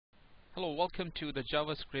Hello, welcome to the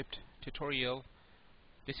JavaScript tutorial.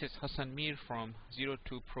 This is Hassan Mir from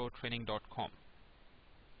 02protraining.com.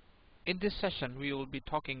 In this session, we will be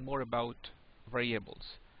talking more about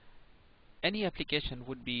variables. Any application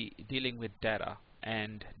would be dealing with data,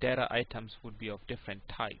 and data items would be of different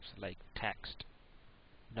types like text,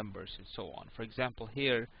 numbers, and so on. For example,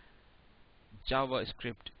 here,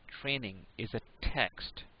 JavaScript training is a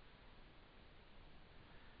text.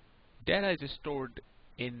 Data is stored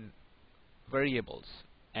in variables,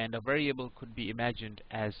 and a variable could be imagined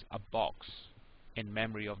as a box in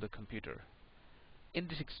memory of the computer. In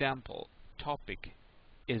this example, topic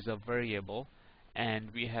is a variable, and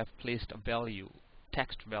we have placed a value,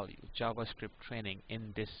 text value, JavaScript training,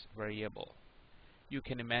 in this variable. You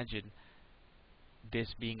can imagine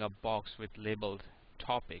this being a box with labeled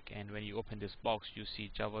topic, and when you open this box you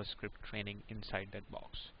see JavaScript training inside that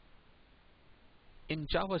box. In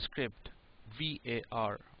JavaScript,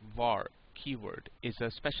 var keyword is a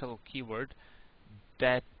special keyword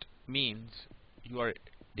that means you are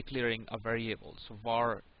declaring a variable. So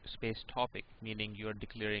var space topic, meaning you are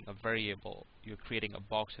declaring a variable, you're creating a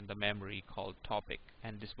box in the memory called topic,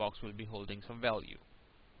 and this box will be holding some value.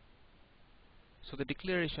 So the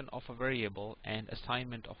declaration of a variable and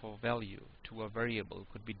assignment of a value to a variable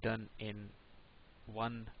could be done in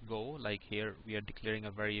one go, like here we are declaring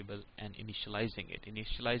a variable and initializing it.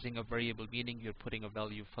 Initializing a variable meaning you're putting a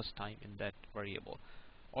value first time in that variable.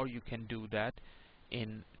 Or you can do that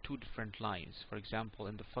in two different lines. For example,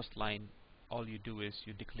 in the first line all you do is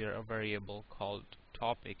you declare a variable called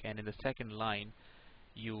topic, and in the second line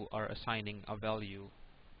you are assigning a value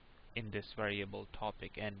in this variable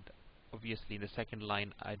topic, and obviously in the second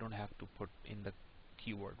line I don't have to put in the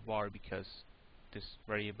keyword var because this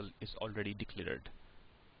variable is already declared.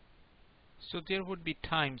 So there would be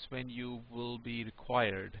times when you will be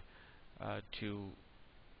required to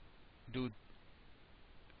do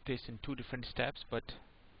this in two different steps, but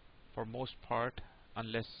for most part,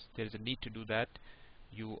 unless there is a need to do that,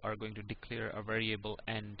 you are going to declare a variable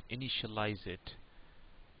and initialize it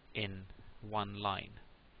in one line.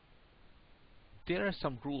 There are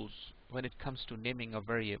some rules when it comes to naming a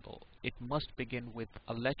variable. It must begin with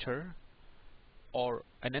a letter or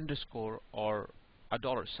an underscore or a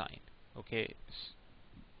dollar sign. Okay,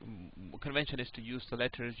 convention is to use the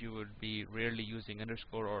letters. You would be rarely using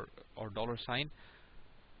underscore or dollar sign.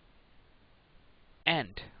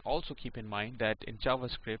 And also keep in mind that in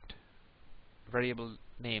JavaScript, variable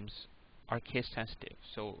names are case sensitive,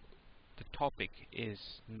 so the topic is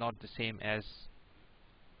not the same as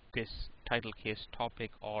this title case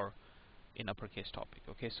topic or in uppercase topic.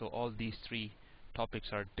 Okay, so all these three topics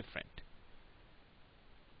are different.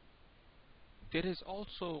 There is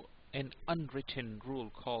also an unwritten rule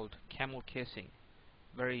called camel casing,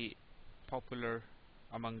 very popular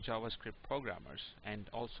among JavaScript programmers and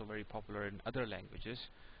also very popular in other languages.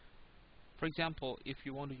 For example, if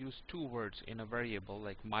you want to use two words in a variable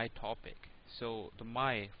like my topic, so the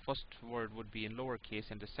my first word would be in lowercase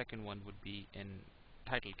and the second one would be in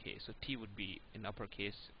title case, so T would be in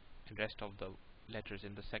uppercase and rest of the letters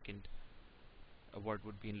in the second word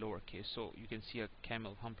would be in lowercase. So you can see a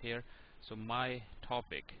camel hump here. So my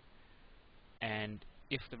topic, and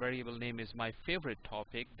if the variable name is my favorite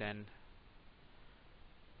topic, then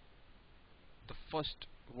the first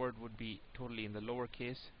word would be totally in the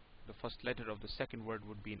lowercase, the first letter of the second word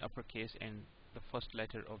would be in uppercase, and the first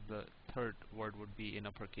letter of the third word would be in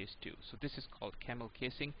uppercase too. So this is called camel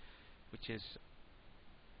casing, which is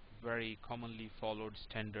very commonly followed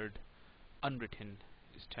standard, unwritten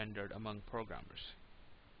standard among programmers.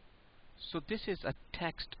 So this is a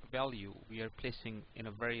text value we are placing in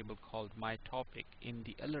a variable called my topic. In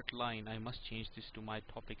the alert line I must change this to my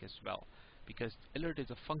topic as well, because alert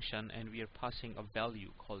is a function and we are passing a value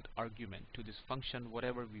called argument to this function.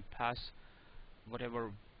 Whatever we pass,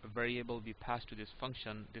 whatever variable we pass to this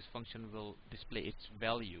function will display its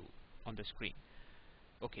value on the screen.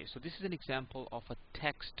 Okay, so this is an example of a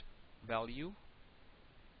text value,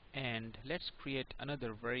 and let's create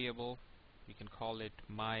another variable. We can call it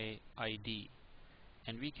my ID,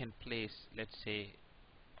 and we can place, let's say,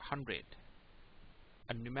 100,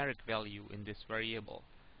 a numeric value in this variable.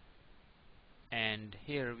 And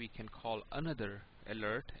here we can call another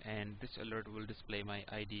alert, and this alert will display my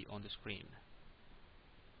ID on the screen.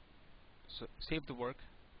 So save the work,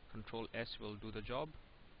 Control S will do the job.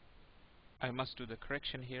 I must do the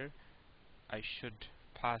correction here. I should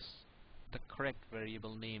pass the correct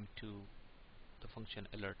variable name to the function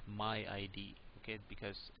alert my ID, okay,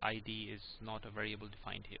 because ID is not a variable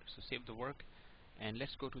defined here. So save the work and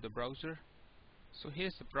let's go to the browser. So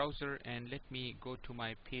here's the browser, and let me go to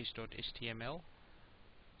my page.html.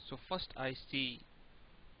 So first I see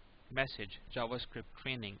message JavaScript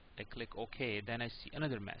training. I click OK. Then I see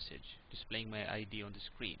another message displaying my ID on the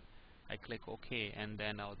screen. I click OK, and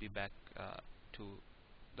then I'll be back to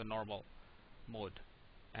the normal mode,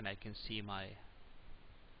 and I can see my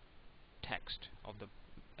text of the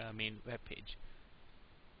main web page.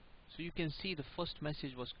 So you can see the first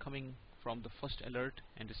message was coming from the first alert,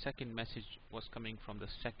 and the second message was coming from the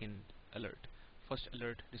second alert. First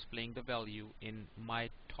alert displaying the value in my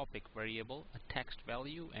topic variable, a text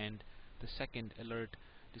value, and the second alert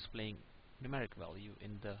displaying numeric value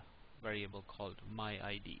in the variable called my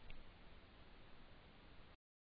ID.